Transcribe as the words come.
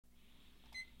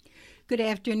Good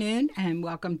afternoon and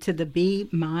welcome to the Be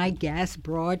My Guest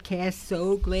broadcast.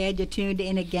 So glad you tuned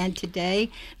in again today.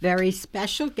 Very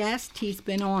special guest. He's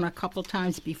been on a couple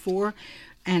times before,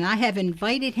 and I have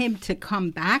invited him to come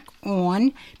back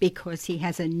on because he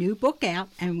has a new book out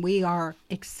and we are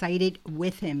excited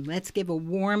with him. Let's give a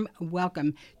warm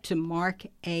welcome to Mark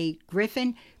A.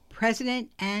 Griffin, President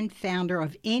and founder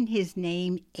of In His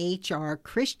Name HR,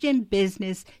 Christian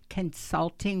Business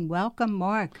Consulting. Welcome,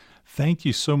 Mark. Thank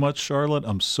you so much, Charlotte.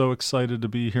 I'm so excited to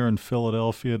be here in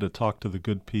Philadelphia to talk to the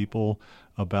good people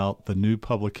about the new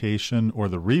publication or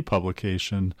the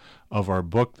republication of our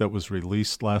book that was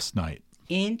released last night.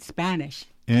 In Spanish.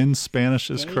 In Spanish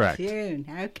is Stay correct. tuned.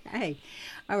 Okay.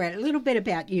 All right. A little bit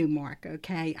about you, Mark.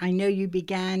 Okay. I know you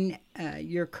began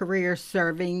your career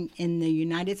serving in the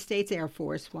United States Air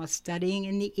Force while studying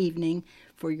in the evening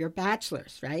for your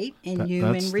bachelor's, right? In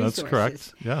human resources. That's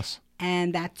correct. Yes.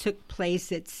 And that took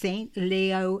place at St.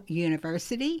 Leo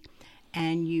University.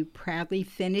 And you proudly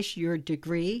finished your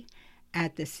degree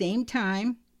at the same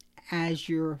time as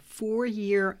your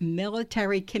 4-year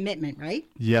military commitment, right?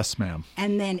 Yes, ma'am.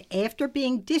 And then after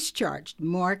being discharged,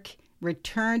 Mark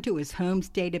returned to his home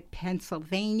state of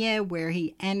Pennsylvania, where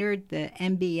he entered the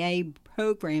MBA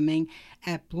programming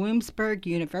at Bloomsburg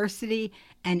University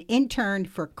and interned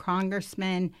for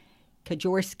Congressman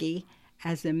Kaczorski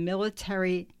as a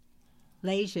military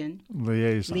liaison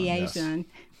Yes.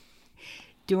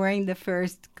 during the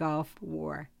first Gulf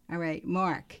War. All right,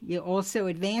 Mark, you also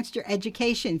advanced your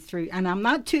education through, and I'm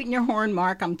not tooting your horn,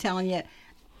 Mark, I'm telling you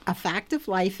a fact of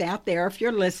life out there if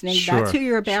you're listening. Sure, that's who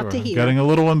you're about to hear. Getting a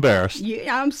little embarrassed.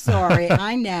 I'm sorry.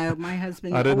 I know. My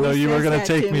husband I didn't know you were going to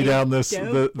take me down this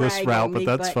route, but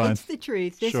that's fine. It's the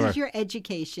truth. This is your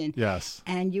education. Yes.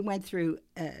 And you went through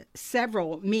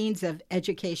several means of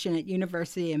education at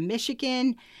University of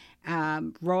Michigan,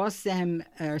 Stephen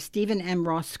M.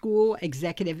 Ross School,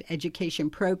 Executive Education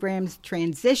Programs,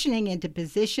 transitioning into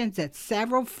positions at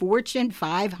several Fortune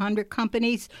 500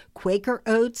 companies, Quaker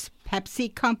Oats,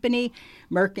 Pepsi Company,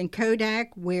 Merck and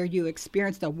Kodak, where you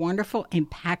experienced a wonderful,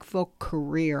 impactful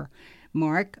career.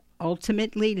 Mark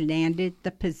ultimately landed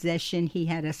the position he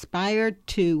had aspired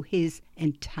to his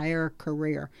entire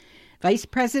career. Vice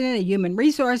President of Human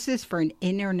Resources for an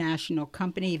international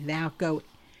company, Valco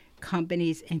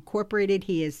Companies Incorporated.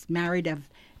 He is married of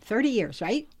 30 years,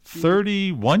 right?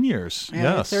 31 years,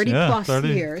 yes. 30 plus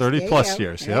years. 30 plus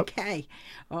years, yep. Okay,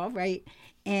 all right.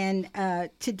 And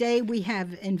today we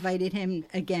have invited him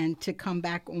again to come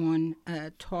back on,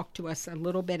 talk to us a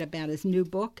little bit about his new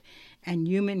book and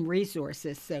human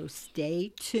resources. So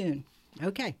stay tuned.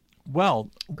 Okay.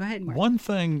 Well, go ahead, Mark. One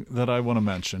thing that I want to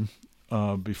mention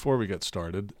before we get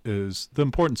started is the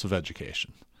importance of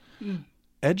education.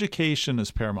 Education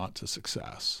is paramount to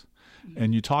success.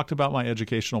 And you talked about my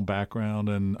educational background,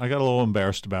 and I got a little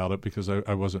embarrassed about it because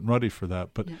I wasn't ready for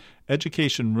that. But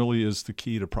education really is the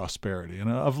key to prosperity.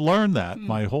 And I've learned that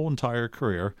my whole entire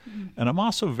career. And I'm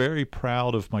also very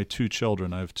proud of my 2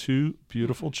 children. I have 2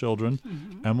 beautiful children.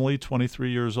 Emily,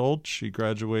 23 years old. She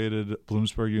graduated at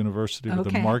Bloomsburg University with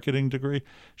a marketing degree.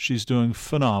 She's doing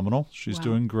phenomenal. She's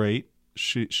doing great.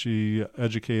 She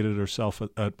educated herself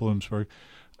at Bloomsburg.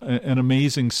 An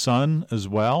amazing son as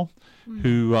well,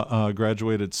 who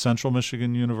graduated Central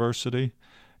Michigan University,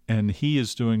 and he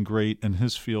is doing great in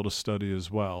his field of study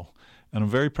as well. And I'm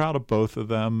very proud of both of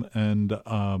them, and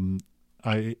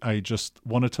I just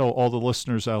want to tell all the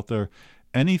listeners out there,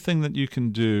 anything that you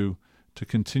can do to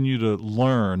continue to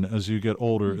learn as you get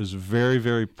older is very,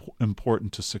 very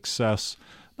important to success,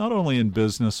 not only in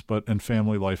business, but in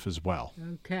family life as well.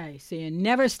 Okay, so you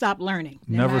never stop learning.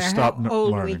 Never stop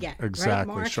learning. We get,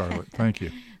 exactly, right, Charlotte. Thank you.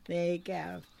 There you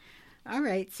go. All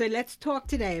right, so let's talk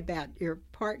today about your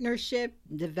partnership,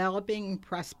 developing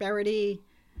prosperity.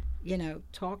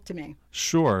 Talk to me.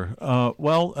 Sure.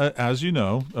 Well, as you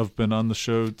know, I've been on the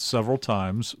show several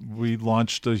times. We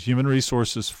launched a human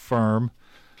resources firm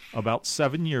about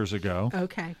 7 years ago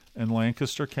in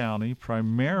Lancaster County,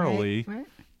 primarily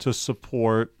to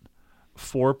support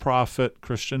for-profit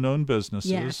Christian-owned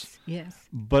businesses. Yes.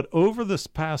 But over this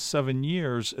past 7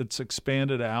 years, it's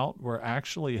expanded out. We're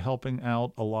actually helping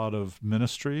out a lot of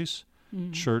ministries,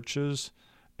 churches,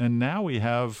 and now we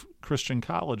have Christian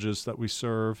colleges that we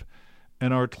serve,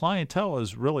 and our clientele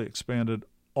has really expanded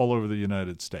all over the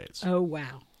United States. Oh,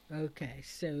 wow. Okay,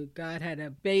 so God had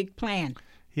a big plan.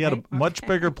 He had a much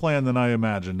bigger plan than I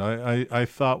imagined. I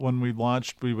thought when we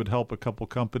launched we would help a couple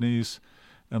companies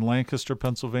in Lancaster,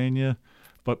 Pennsylvania.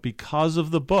 But because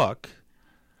of the book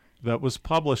that was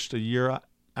published a year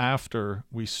after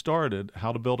we started,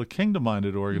 How to Build a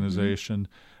Kingdom-Minded Organization,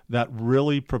 that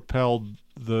really propelled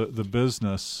the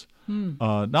business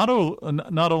Not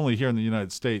only here in the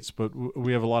United States, but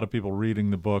we have a lot of people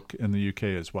reading the book in the UK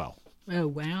as well. Oh,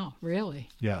 wow. Really?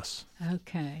 Yes.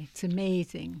 Okay. It's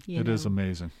amazing. It is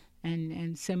amazing.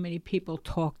 And so many people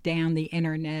talk down the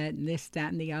internet and this,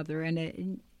 that, and the other.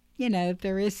 And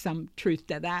there is some truth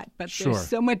to that. But Sure. There's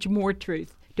so much more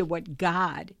truth to what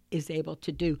God is able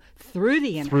to do through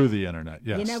the internet. Through the internet,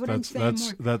 yes. You know what I'm saying,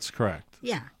 Mark? That's correct.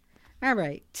 Yeah. All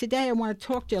right. Today I want to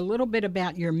talk to you a little bit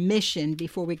about your mission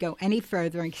before we go any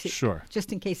further. Sure.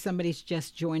 Just in case somebody's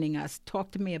just joining us.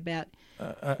 Talk to me about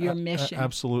your mission.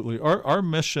 Absolutely. Our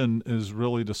mission is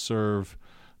really to serve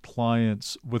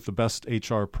clients with the best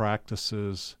HR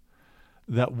practices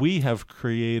that we have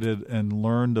created and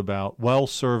learned about while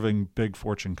serving big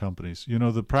Fortune companies.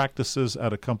 The practices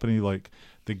at a company like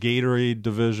the Gatorade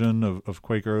division of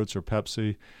Quaker Oats or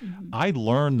Pepsi, I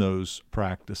learned those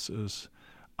practices.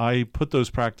 I put those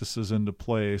practices into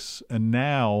place, and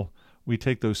now we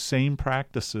take those same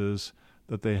practices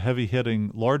that the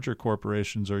heavy-hitting larger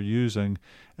corporations are using,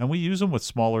 and we use them with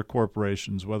smaller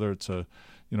corporations, whether it's a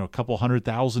couple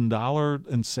 $100,000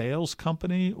 in sales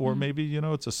company, or maybe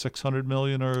it's a $600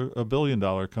 million or $1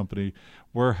 billion company.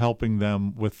 We're helping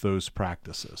them with those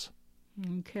practices.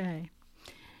 Okay.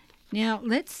 Now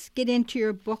let's get into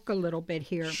your book a little bit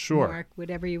here, Sure. Mark.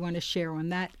 Whatever you want to share on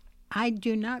that. I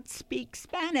do not speak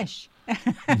Spanish.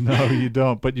 No, you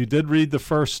don't. But you did read the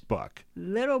first book.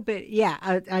 Little bit,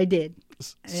 yeah, I did.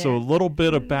 So a little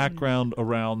bit of background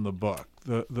around the book.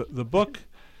 The book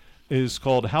is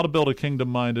called How to Build a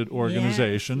Kingdom-Minded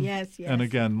Organization. Yes. And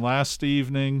again, last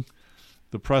evening,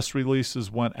 the press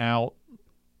releases went out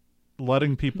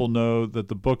letting people know that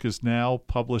the book is now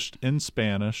published in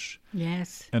Spanish.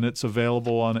 Yes. And it's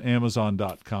available on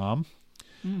Amazon.com.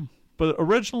 But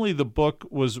originally, the book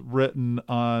was written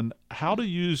on how to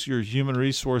use your human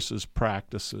resources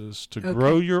practices to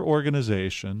grow your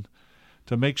organization,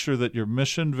 to make sure that your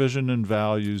mission, vision, and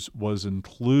values was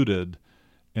included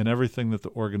in everything that the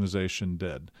organization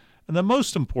did. And then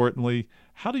most importantly,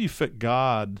 how do you fit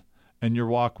God and your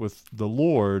walk with the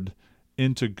Lord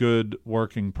into good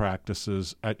working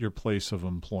practices at your place of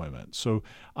employment? So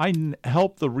I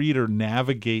help the reader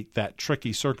navigate that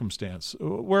tricky circumstance.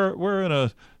 We're in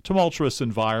a tumultuous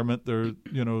environment. There,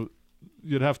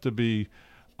 you'd have to be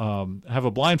have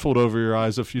a blindfold over your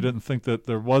eyes if you didn't think that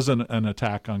there wasn't an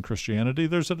attack on Christianity.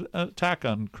 There's an attack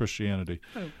on Christianity,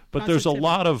 but there's a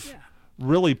lot of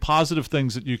really positive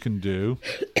things that you can do,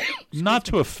 not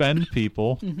to offend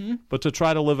people, but to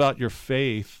try to live out your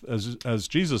faith as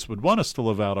Jesus would want us to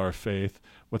live out our faith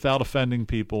without offending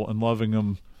people and loving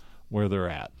them where they're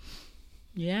at.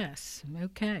 Yes.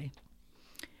 Okay.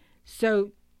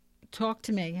 So talk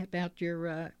to me about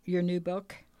your new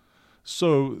book.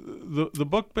 So the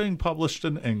book being published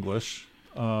in English,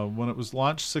 when it was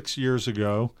launched 6 years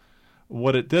ago,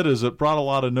 what it did is it brought a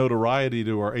lot of notoriety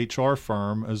to our HR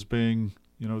firm as being,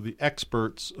 the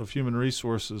experts of human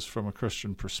resources from a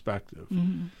Christian perspective.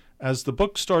 As the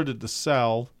book started to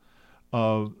sell,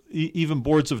 even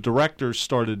boards of directors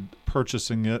started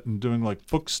purchasing it and doing like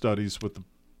book studies with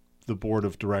the board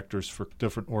of directors for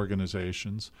different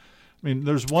organizations. I mean,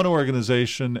 there's one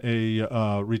organization, a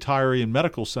retiree and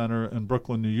medical center in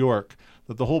Brooklyn, New York,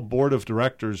 that the whole board of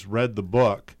directors read the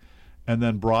book and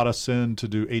then brought us in to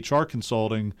do HR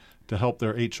consulting to help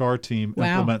their HR team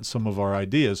implement some of our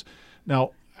ideas.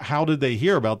 Now, how did they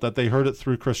hear about that? They heard it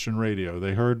through Christian radio.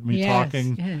 They heard me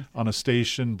talking on a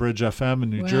station, Bridge FM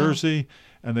in New Jersey,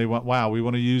 and they went, wow, we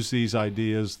want to use these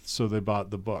ideas, so they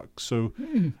bought the book. So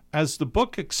as the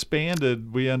book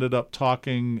expanded, we ended up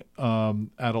talking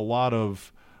at a lot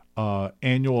of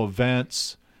annual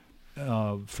events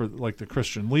for like the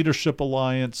Christian Leadership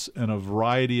Alliance and a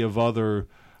variety of other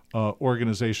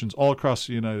organizations all across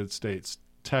the United States,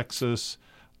 Texas,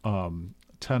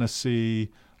 Tennessee,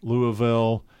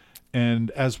 Louisville.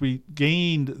 And as we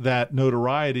gained that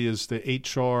notoriety as the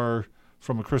HR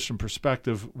from a Christian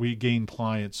perspective, we gained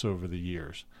clients over the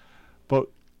years. But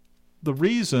the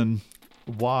reason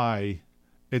why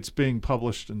it's being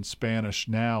published in Spanish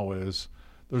now is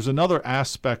there's another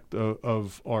aspect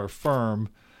of our firm.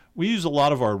 We use a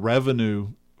lot of our revenue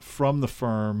from the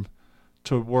firm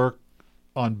to work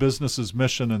on business's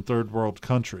mission in third world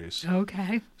countries.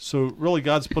 Okay. So really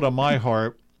God's put on my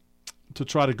heart to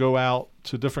try to go out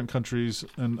to different countries,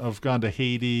 and I've gone to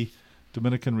Haiti,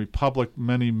 Dominican Republic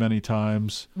many, many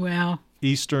times. Wow.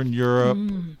 Eastern Europe,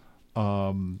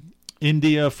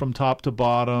 India from top to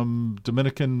bottom,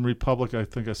 Dominican Republic, I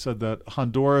think I said that,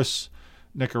 Honduras,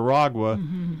 Nicaragua,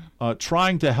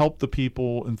 trying to help the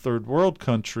people in third world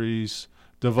countries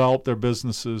develop their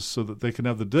businesses so that they can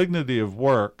have the dignity of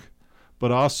work,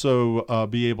 but also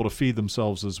be able to feed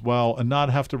themselves as well and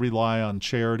not have to rely on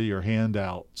charity or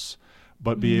handouts,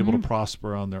 but be able to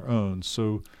prosper on their own.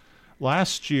 So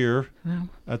last year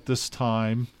at this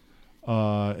time,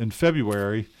 in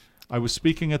February, I was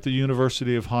speaking at the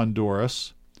University of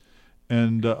Honduras,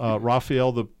 and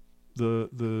Raphael,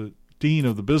 the dean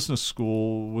of the business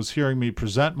school, was hearing me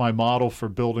present my model for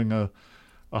building a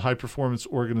high-performance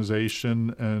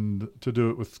organization and to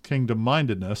do it with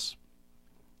kingdom-mindedness.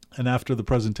 And after the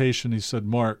presentation, he said,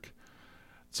 "Mark,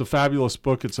 it's a fabulous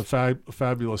book. It's a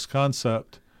fabulous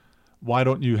concept. Why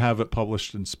don't you have it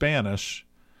published in Spanish?"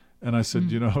 And I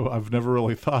said, I've never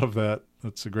really thought of that.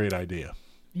 That's a great idea.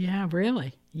 Yeah,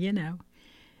 really,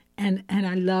 And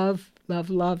I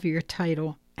love your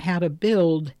title, How to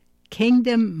Build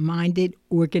Kingdom-Minded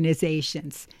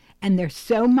Organizations. And there's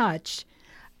so much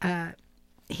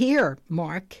here,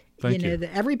 Mark. Thank you.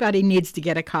 That everybody needs to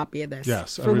get a copy of this.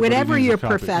 Yes, for whatever your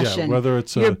profession, whether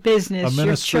it's your business, a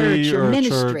ministry, your church, or a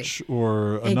ministry. church,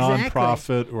 or a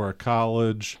nonprofit, or a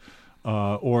college,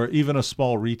 or even a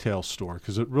small retail store,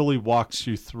 because it really walks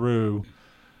you through.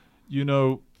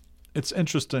 It's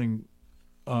interesting.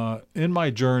 In my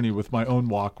journey with my own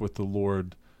walk with the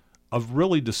Lord, I've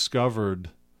really discovered,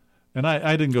 and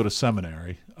I didn't go to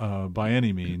seminary by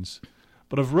any means,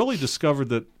 but I've really discovered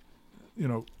that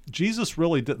Jesus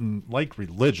really didn't like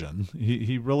religion.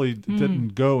 He really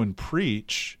didn't go and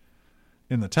preach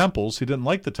in the temples. He didn't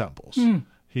like the temples.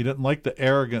 He didn't like the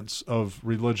arrogance of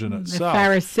religion itself. The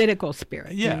pharisaical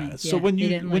spirit. Yeah. So when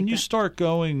you start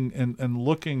going and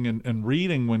looking and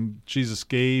reading when Jesus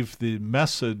gave the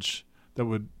message that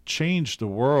would change the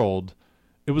world,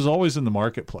 it was always in the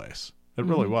marketplace. It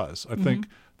really was. I think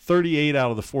 38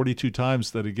 out of the 42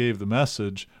 times that he gave the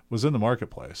message was in the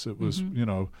marketplace. It was,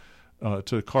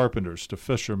 to carpenters, to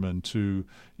fishermen, to,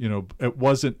 it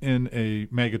wasn't in a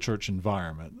megachurch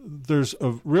environment. There's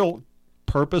a real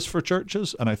purpose for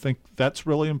churches, and I think that's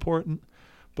really important.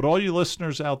 But all you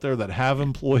listeners out there that have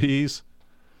employees,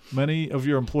 many of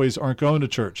your employees aren't going to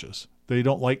churches. They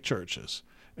don't like churches.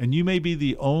 And you may be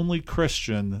the only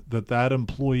Christian that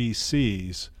employee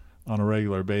sees on a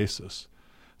regular basis.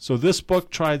 So this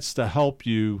book tries to help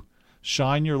you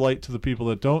shine your light to the people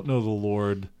that don't know the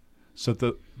Lord so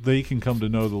that they can come to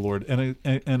know the Lord, and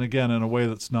again, in a way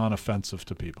that's non-offensive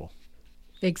to people.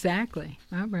 Exactly.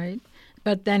 All right.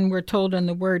 But then we're told in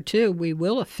the Word, too, we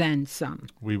will offend some.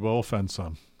 We will offend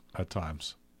some at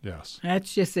times, yes.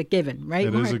 That's just a given, right,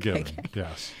 It Mark? is a given, Okay.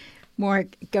 yes.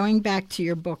 Mark, going back to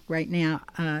your book right now,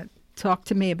 talk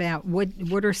to me about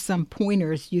what are some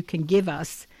pointers you can give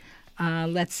us,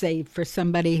 let's say, for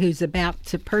somebody who's about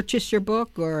to purchase your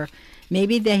book, or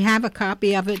maybe they have a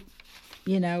copy of it,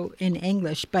 in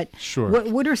English. But sure.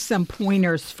 What are some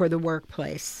pointers for the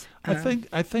workplace? I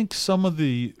think some of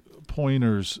the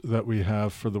pointers that we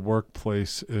have for the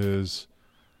workplace is,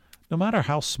 no matter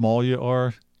how small you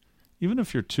are, even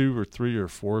if you're 2 or 3 or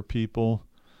 4 people,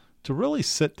 to really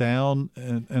sit down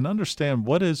and understand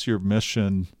what is your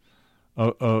mission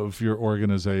of your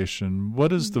organization,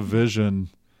 what is the vision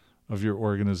of your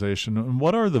organization, and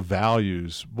what are the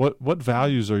values? What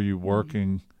values are you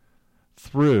working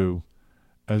through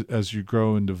as you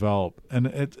grow and develop? And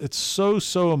it's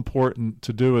so important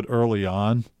to do it early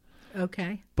on.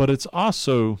 Okay. But it's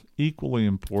also equally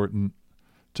important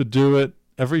to do it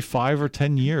every 5 or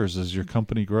 10 years as your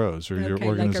company grows or your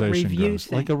organization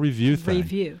grows. Like a review thing.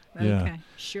 Review. Okay. Yeah.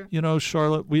 Sure.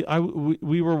 Charlotte,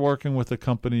 we were working with a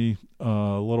company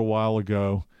a little while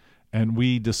ago, and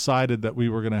we decided that we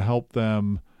were going to help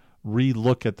them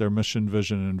relook at their mission,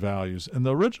 vision, and values. And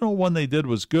the original one they did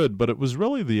was good, but it was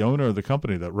really the owner of the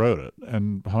company that wrote it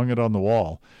and hung it on the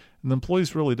wall. And the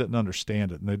employees really didn't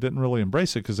understand it, and they didn't really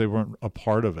embrace it because they weren't a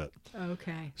part of it.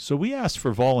 Okay. So we asked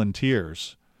for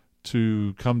volunteers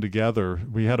to come together.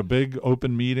 We had a big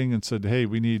open meeting and said, hey,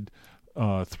 we need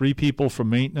 3 people from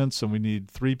maintenance, and we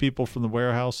need 3 people from the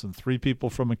warehouse and 3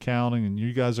 people from accounting, and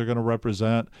you guys are going to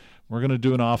represent. We're going to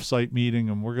do an off-site meeting,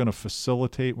 and we're going to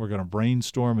facilitate. We're going to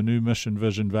brainstorm a new mission,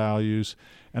 vision, values.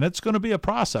 And it's going to be a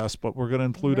process, but we're going to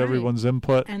include everyone's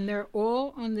input. And they're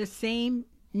all on the same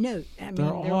note. They're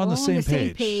all on the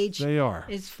same page. They are.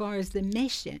 As far as the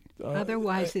mission.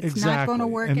 Otherwise, it's exactly. not going to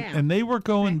work out. And they were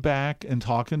going back and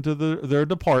talking to their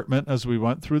department as we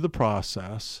went through the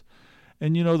process.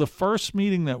 And, the first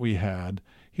meeting that we had,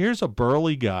 here's a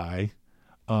burly guy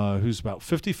who's about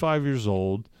 55 years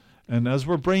old. And as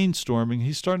we're brainstorming,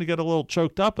 he's starting to get a little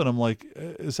choked up. And I'm like,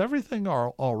 is everything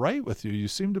all right with you? You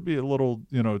seem to be a little,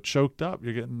 choked up.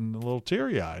 You're getting a little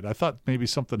teary-eyed. I thought maybe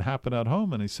something happened at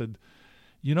home. And he said,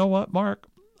 you know what, Mark?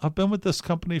 I've been with this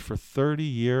company for 30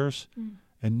 years,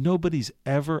 and nobody's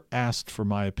ever asked for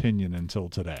my opinion until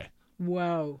today.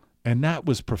 Whoa. And that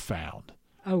was profound.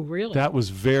 Oh, really? That was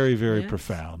very, very Yes.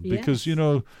 profound Yes. because,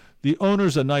 the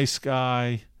owner's a nice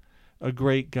guy, a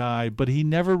great guy, but he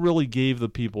never really gave the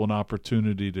people an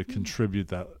opportunity to contribute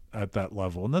that at that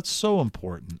level. And that's so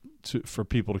important for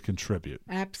people to contribute.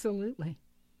 Absolutely.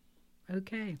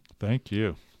 Okay. Thank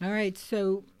you. All right.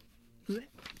 So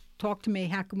talk to me.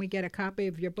 How can we get a copy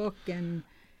of your book? And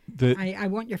I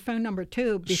want your phone number,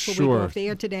 too, before we go Sure. off the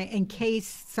air today, in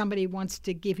case somebody wants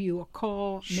to give you a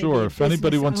call. Maybe Sure. a If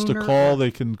anybody business wants to owner call, or- they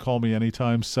can call me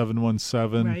anytime,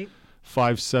 717 Right.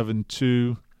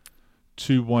 572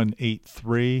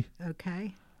 2183.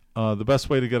 Okay. The best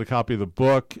way to get a copy of the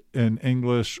book in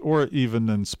English or even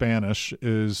in Spanish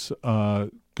is go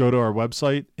to our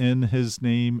website,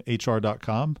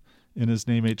 inhisnamehr.com,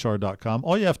 inhisnamehr.com.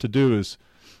 All you have to do is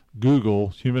Google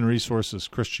Human Resources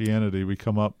Christianity. We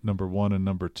come up number 1 and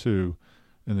number 2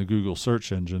 in the Google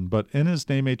search engine. But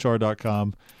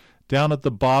inhisnamehr.com, down at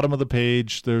the bottom of the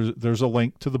page, there's a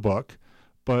link to the book.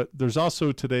 But there's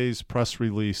also today's press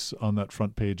release on that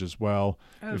front page as well,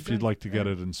 if you'd good. like to get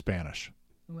it in Spanish.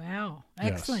 Wow.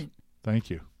 Yes. Excellent.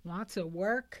 Thank you. Lots of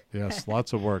work. Yes,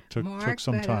 lots of work. Took Mark,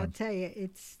 some but I'll time. tell you,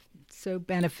 it's so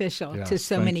beneficial to Yes,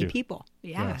 so thank many you. people.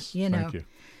 Yeah, Yes, Thank you.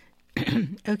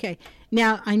 Okay.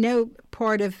 Now, I know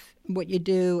part of what you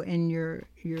do in your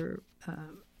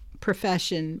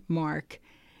profession, Mark,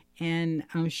 and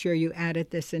I'm sure you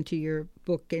added this into your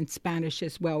book in Spanish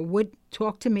as well.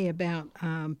 Talk to me about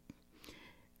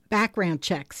background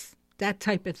checks, that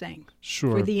type of thing,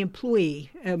 Sure. for the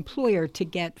employer to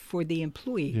get for the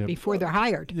employee Yeah. before they're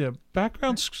hired. Yeah,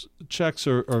 background checks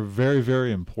are very,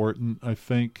 very important, I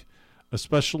think,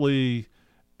 especially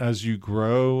as you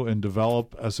grow and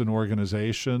develop as an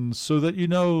organization so that you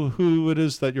know who it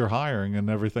is that you're hiring and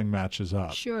everything matches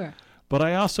up. Sure. But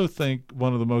I also think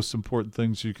one of the most important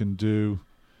things you can do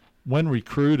when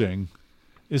recruiting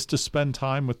is to spend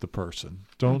time with the person.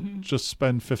 Don't just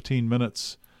spend 15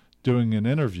 minutes doing an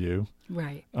interview.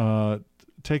 Right.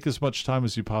 Take as much time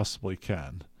as you possibly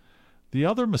can. The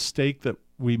other mistake that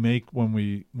we make when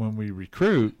we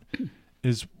recruit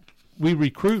is we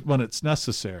recruit when it's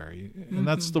necessary, and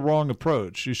that's the wrong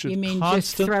approach. You should You mean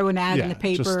just throw an ad in the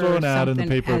paper just throw or an ad in the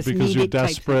something paper as because you're needed type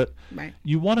thing. desperate. Right.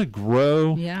 You want to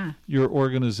grow Yeah. your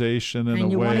organization in And a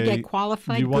you way. want to get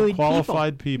qualified, You want good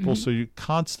qualified people, so you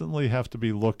constantly have to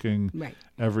be looking Right.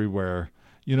 everywhere.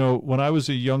 When I was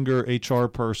a younger HR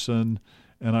person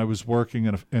and I was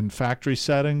working in factory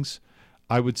settings,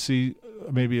 I would see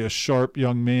maybe a sharp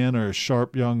young man or a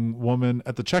sharp young woman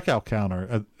at the checkout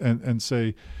counter and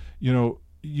say,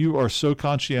 you are so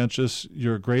conscientious.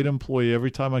 You're a great employee.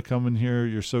 Every time I come in here,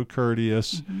 you're so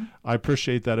courteous. I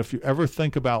appreciate that. If you ever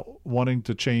think about wanting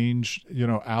to change,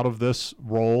 out of this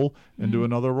role into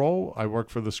another role, I work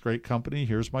for this great company.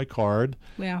 Here's my card.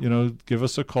 Wow. Give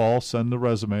us a call, send the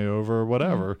resume over, or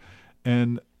whatever.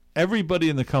 And everybody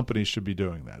in the company should be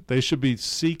doing that. They should be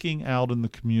seeking out in the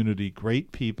community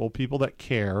great people that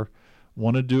care,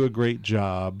 want to do a great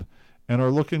job, and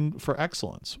are looking for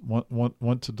excellence,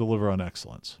 want to deliver on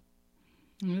excellence.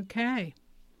 Okay.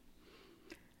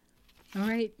 All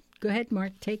right. Go ahead,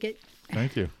 Mark. Take it.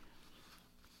 Thank you.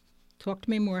 Talk to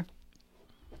me more.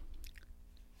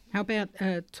 How about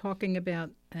talking about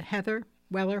Heather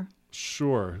Weller?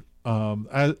 Sure.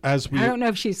 As we, I don't know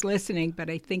if she's listening, but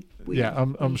I think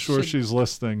I'm sure should she's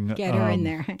listening. get her in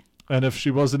there. And if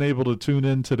she wasn't able to tune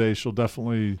in today, she'll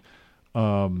definitely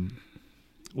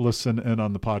listen in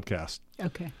on the podcast.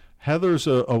 Okay. Heather's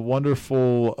a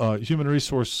wonderful human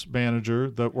resource manager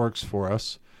that works for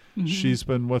us. She's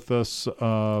been with us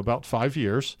about 5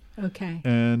 years. Okay.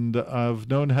 And I've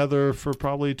known Heather for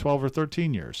probably 12 or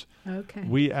 13 years. Okay.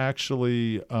 We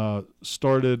actually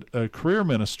started a career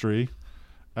ministry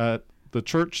at the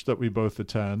church that we both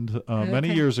attend many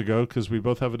Okay. years ago, because we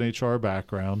both have an HR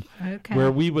background, Okay.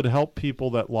 where we would help people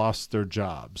that lost their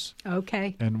jobs.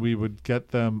 Okay. And we would get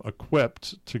them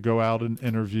equipped to go out and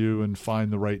interview and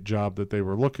find the right job that they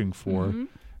were looking for.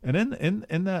 And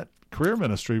in that career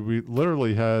ministry, we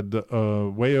literally had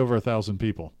way over 1,000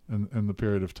 people in the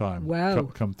period of time Wow.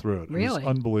 come through it. It Really? was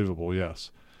unbelievable,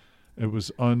 yes. It was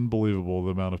unbelievable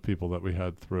the amount of people that we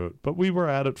had through it. But we were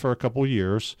at it for a couple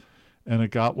years, and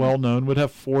it got well known. We'd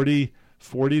have 40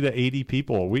 to 80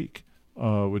 people a week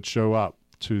would show up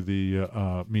to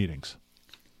the meetings.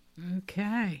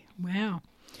 Okay. Wow.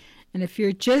 And if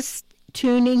you're just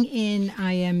tuning in,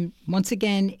 I am once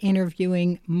again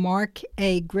interviewing Mark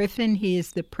A. Griffin. He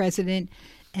is the president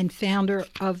and founder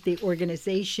of the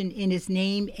organization In His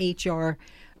Name HR,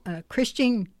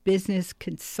 Christian Business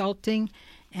Consulting.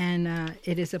 And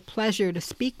it is a pleasure to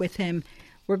speak with him.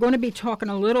 we're going to be talking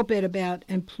a little bit about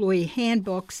employee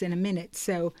handbooks in a minute.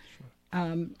 So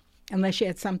unless you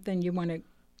had something you want to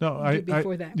do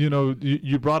before that.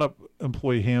 You brought up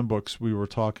employee handbooks. We were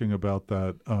talking about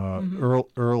that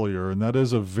earlier, and that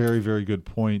is a very, very good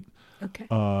point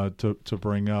to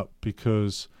bring up,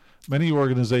 because many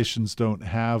organizations don't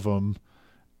have them.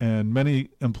 And many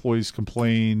employees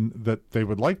complain that they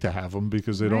would like to have them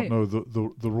because they don't know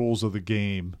the rules of the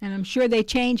game. And I'm sure they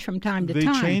change from time to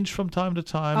time. They change from time to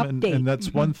time. And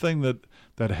that's one thing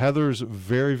that Heather's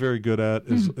very, very good at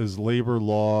is labor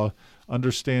law,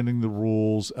 understanding the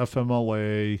rules,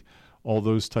 FMLA, all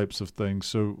those types of things.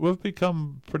 So we've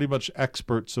become pretty much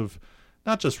experts of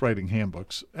not just writing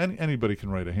handbooks. Anybody can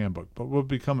write a handbook, but we've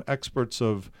become experts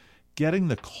of getting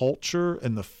the culture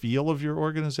and the feel of your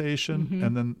organization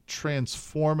and then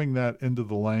transforming that into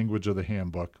the language of the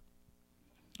handbook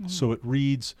so it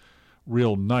reads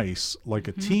real nice, like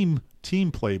a team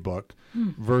playbook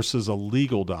versus a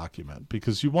legal document,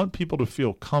 because you want people to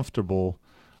feel comfortable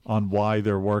on why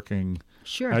they're working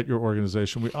at your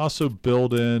organization. We also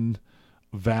build in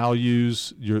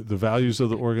values, the values of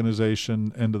the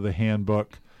organization into the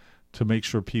handbook to make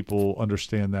sure people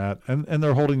understand that, and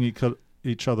they're holding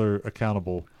each other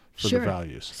accountable for the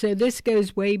values. So this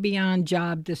goes way beyond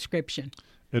job description.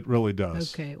 It really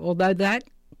does. Okay, although that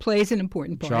plays an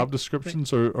important part. Job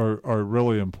descriptions are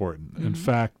really important. In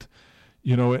fact,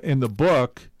 in the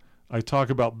book, I talk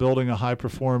about building a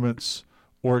high-performance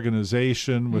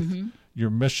organization with your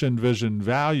mission, vision,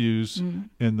 values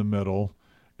in the middle.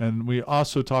 And we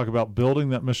also talk about building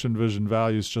that mission, vision,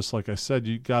 values. Just like I said,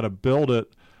 you got to build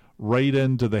it right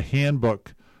into the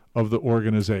handbook of the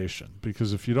organization,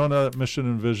 because if you don't have that mission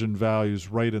and vision values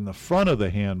right in the front of the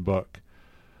handbook,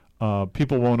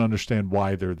 people won't understand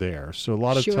why they're there. So a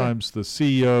lot of times the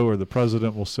CEO or the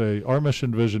president will say, our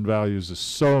mission, vision, values is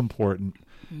so important.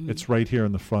 It's right here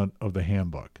in the front of the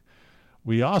handbook.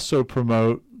 We also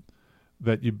promote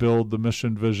that you build the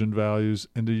mission, vision, values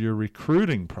into your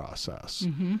recruiting process,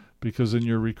 because in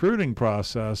your recruiting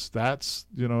process, that's,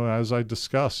 as I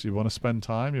discussed, you want to spend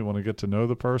time, you want to get to know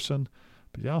the person,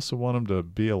 but you also want them to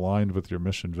be aligned with your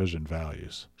mission, vision,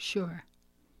 values. Sure.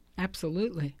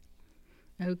 Absolutely.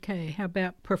 Okay. How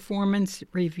about performance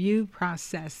review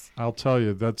process? I'll tell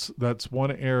you, that's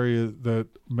one area that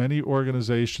many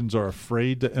organizations are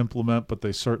afraid to implement, but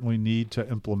they certainly need to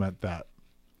implement that.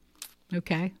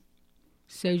 Okay.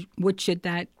 So what should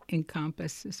that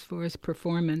encompass as far as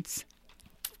performance?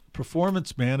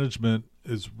 Performance management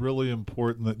is really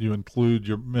important that you include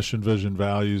your mission, vision,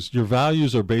 values. Your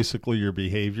values are basically your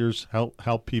behaviors,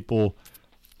 how people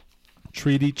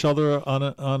treat each other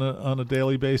on a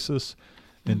daily basis,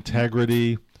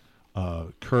 integrity,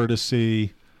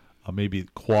 courtesy, maybe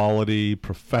quality,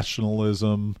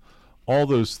 professionalism. All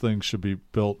those things should be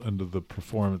built into the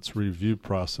performance review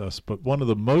process. But one of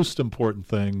the most important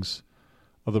things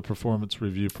of the performance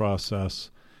review process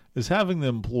is having the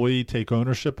employee take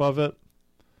ownership of it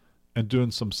and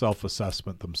doing some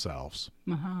self-assessment themselves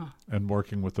and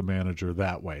working with the manager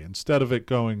that way. Instead of it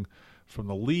going from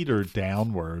the leader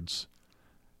downwards,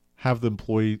 have the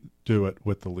employee do it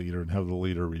with the leader and have the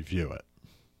leader review it.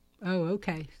 Oh,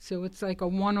 okay. So it's like a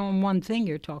one-on-one thing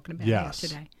you're talking about here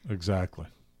today. Yes, exactly.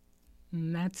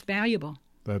 And that's valuable.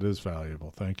 That is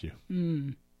valuable. Thank you.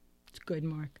 It's good,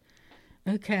 Mark.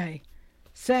 Okay.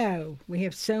 So we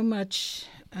have so much.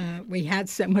 We had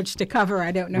so much to cover.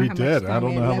 I don't know how much time I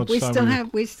don't know how much time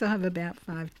we still have about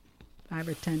five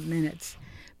or 10 minutes,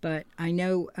 but I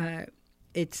know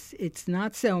it's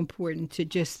not so important to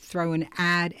just throw an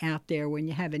ad out there when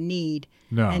you have a need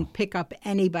and pick up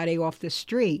anybody off the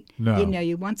street. No.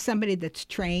 You want somebody that's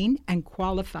trained and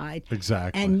qualified,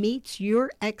 exactly, and meets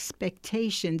your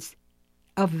expectations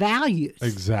of values.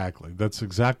 Exactly. That's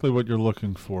exactly what you're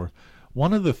looking for.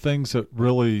 One of the things that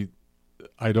really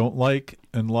I don't like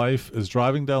in life is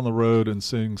driving down the road and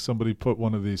seeing somebody put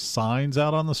one of these signs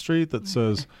out on the street that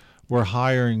says, we're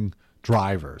hiring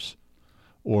drivers,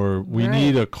 or we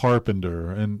need a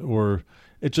carpenter, or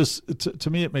it just, to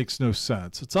me, it makes no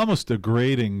sense. It's almost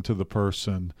degrading to the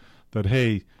person that,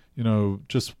 hey,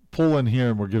 just pull in here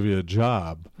and we'll give you a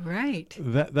job. Right.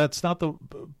 That's not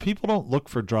people don't look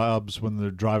for jobs when they're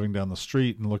driving down the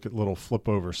street and look at little flip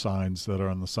over signs that are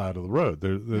on the side of the road.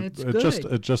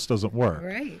 It just doesn't work.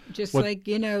 Right. Just like,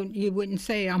 you wouldn't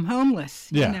say I'm homeless.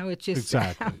 Yeah. It's just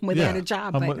exactly. I'm without a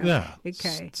job.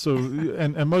 Okay. So,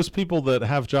 and most people that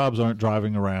have jobs aren't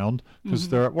driving around because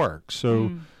they're at work.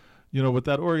 So, what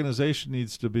that organization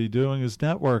needs to be doing is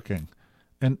networking.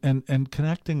 And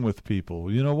connecting with people.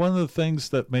 One of the things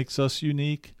that makes us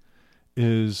unique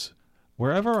is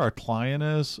wherever our client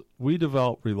is, we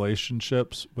develop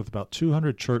relationships with about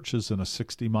 200 churches in a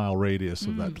 60-mile radius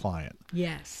of that client.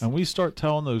 Yes. And we start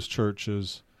telling those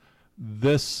churches,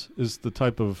 this is the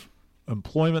type of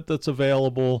employment that's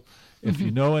available. If you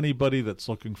know anybody that's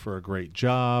looking for a great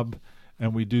job,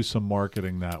 and we do some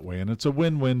marketing that way. And it's a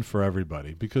win-win for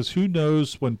everybody, because who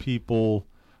knows when people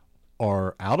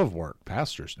are out of work?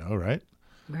 Pastors know, right?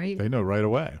 Right. They know right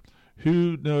away.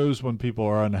 Who knows when people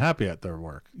are unhappy at their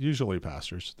work? Usually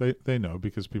pastors. They know,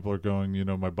 because people are going,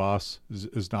 my boss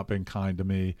is not being kind to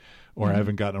me, or I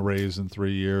haven't gotten a raise in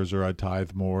 3 years, or I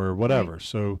tithe more, or whatever. Right.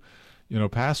 So,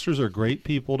 pastors are great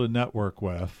people to network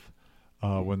with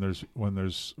when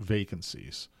there's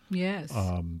vacancies. Yes.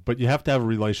 But you have to have a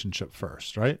relationship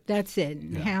first, right? That's it.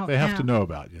 Yeah. They have to know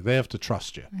about you. They have to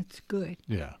trust you. That's good.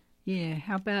 Yeah. Yeah.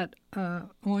 How about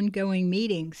ongoing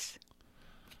meetings?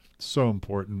 So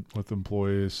important with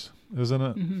employees, isn't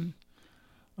it? Mm-hmm.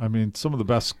 I mean, some of the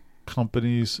best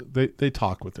companies, they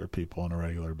talk with their people on a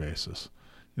regular basis.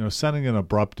 Sending an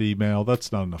abrupt email,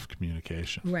 that's not enough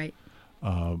communication. Right.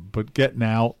 But getting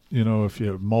out, if you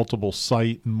have multiple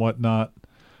site and whatnot,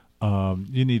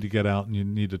 you need to get out and you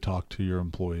need to talk to your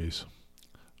employees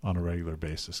on a regular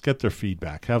basis. Get their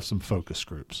feedback. Have some focus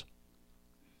groups.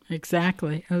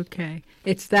 Exactly. Okay.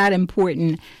 It's that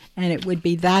important, and it would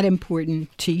be that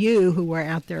important to you who are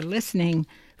out there listening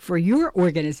for your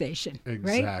organization,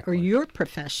 Exactly. right? Or your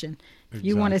profession. If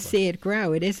you want to see it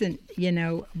grow, it isn't,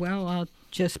 well, I'll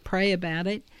just pray about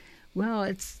it.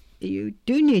 Well, you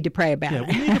do need to pray about it.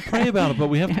 Yeah, we need to pray about it, but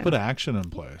we have to put action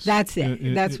in place. That's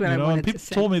it. That's what I wanted to say.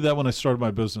 People told me that when I started my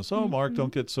business. Oh, Mark,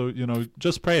 don't get so,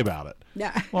 just pray about it.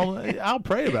 Yeah. Well, I'll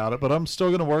pray about it, but I'm still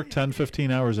going to work 10, 15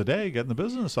 hours a day getting the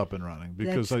business up and running,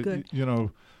 because That's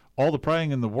good. all the praying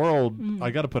in the world,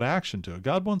 I got to put action to it.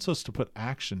 God wants us to put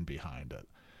action behind it.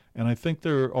 And I think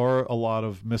there are a lot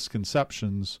of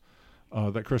misconceptions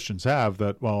that Christians have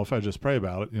that, well, if I just pray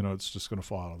about it, it's just going to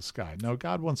fall out of the sky. No,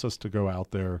 God wants us to go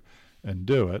out there and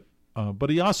do it. But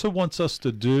he also wants us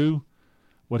to do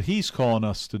what he's calling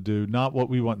us to do, not what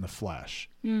we want in the flesh.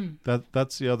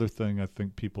 That's the other thing I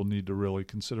think people need to really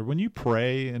consider. When you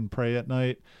pray at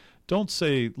night, don't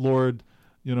say, Lord,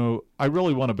 I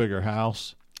really want a bigger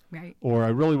house. Right. Or I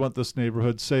really want this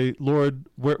neighborhood. Say, Lord,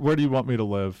 where do you want me to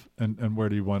live, and where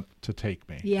do you want to take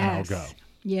me? Yes. And I'll go.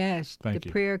 Yes. Thank the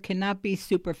you. prayer cannot be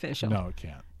superficial. No, it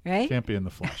can't. Right? Can't be in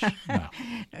the flesh. No.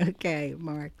 Okay,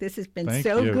 Mark. This has been Thank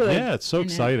so you. good. Yeah, it's so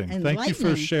exciting. Thank you for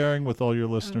enlightening. sharing with all your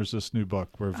listeners this new book.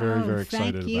 We're very, very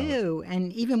excited about it. Thank you.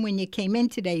 And even when you came in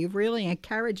today, you really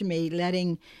encouraged me,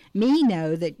 letting me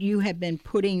know that you have been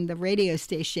putting the radio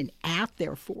station out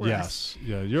there for us. Yes.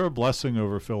 Yeah, you're a blessing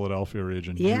over Philadelphia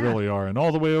region. Yeah. You really are. And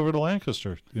all the way over to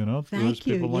Lancaster. There's Thank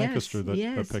you. people in Lancaster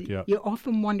Yes. that pick you up. You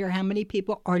often wonder how many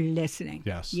people are listening.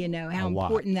 Yes. How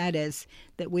important that is,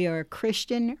 that we are a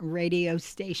Christian radio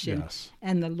station. Yes.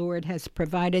 And the Lord has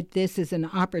provided this as an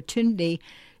opportunity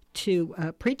to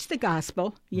preach the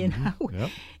gospel, Yep.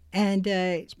 and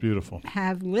It's beautiful.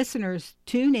 have listeners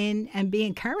tune in and be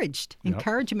encouraged. Yep.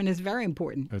 Encouragement is very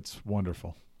important. It's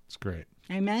wonderful. It's great.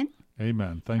 Amen?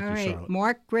 Amen. Thank All you, right. Charlotte.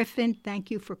 Mark Griffin,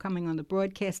 thank you for coming on the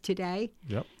broadcast today.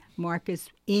 Yep. Mark is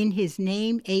in his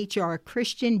name, HR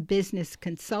Christian Business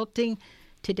Consulting.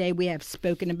 Today we have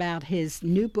spoken about his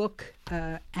new book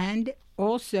and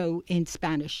also in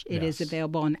Spanish. It is Yes.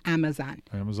 available on Amazon.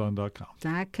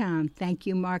 Amazon.com. Thank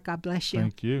you, Mark. God bless you.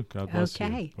 Thank you. God bless you.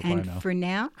 Okay. Bye-bye And now. for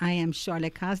now, I am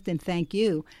Charlotte Cosden. Thank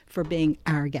you for being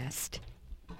our guest.